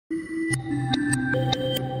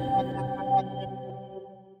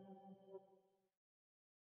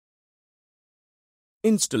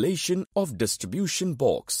Installation of distribution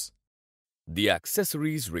box. The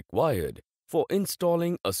accessories required for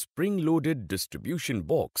installing a spring-loaded distribution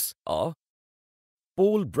box are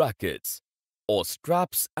pole brackets or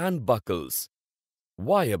straps and buckles,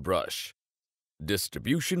 wire brush,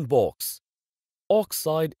 distribution box,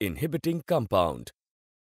 oxide inhibiting compound.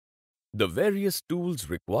 The various tools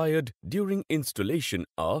required during installation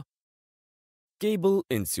are cable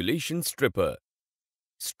insulation stripper,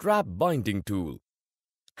 strap binding tool,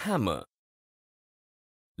 hammer.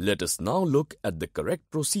 Let us now look at the correct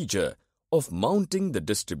procedure of mounting the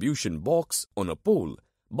distribution box on a pole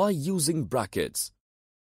by using brackets.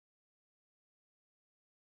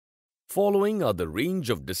 Following are the range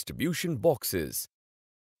of distribution boxes.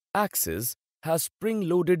 Axis has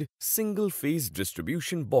spring-loaded single-phase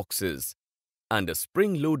distribution boxes and a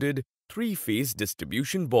spring-loaded three-phase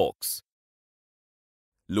distribution box.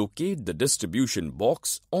 Locate the distribution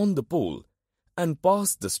box on the pole and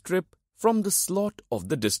pass the strip from the slot of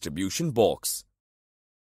the distribution box.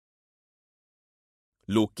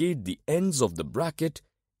 Locate the ends of the bracket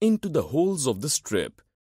into the holes of the strip.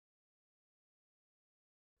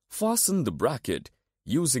 Fasten the bracket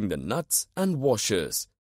using the nuts and washers.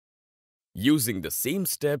 Using the same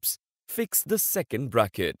steps, fix the second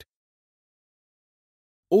bracket.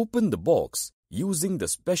 Open the box using the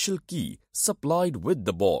special key supplied with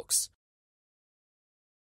the box.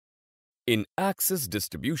 In axis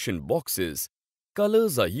distribution boxes,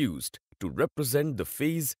 colors are used to represent the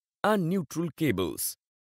phase and neutral cables.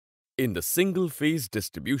 In the single-phase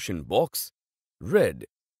distribution box, red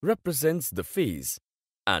represents the phase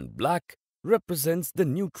and black represents the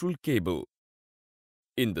neutral cable.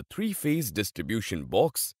 In the three-phase distribution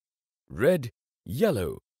box, red,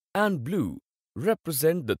 yellow and blue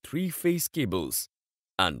represent the three-phase cables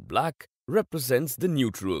and black represents the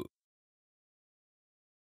neutral.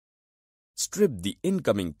 Strip the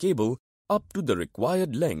incoming cable up to the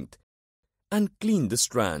required length and clean the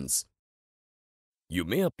strands. You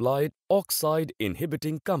may apply oxide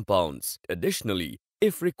inhibiting compounds additionally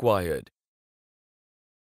if required.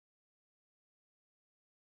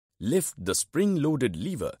 Lift the spring-loaded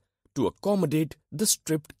lever to accommodate the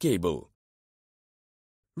stripped cable.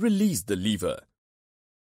 Release the lever.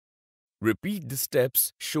 Repeat the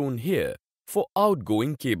steps shown here for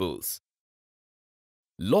outgoing cables.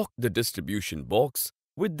 Lock the distribution box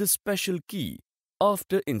with the special key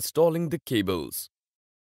after installing the cables.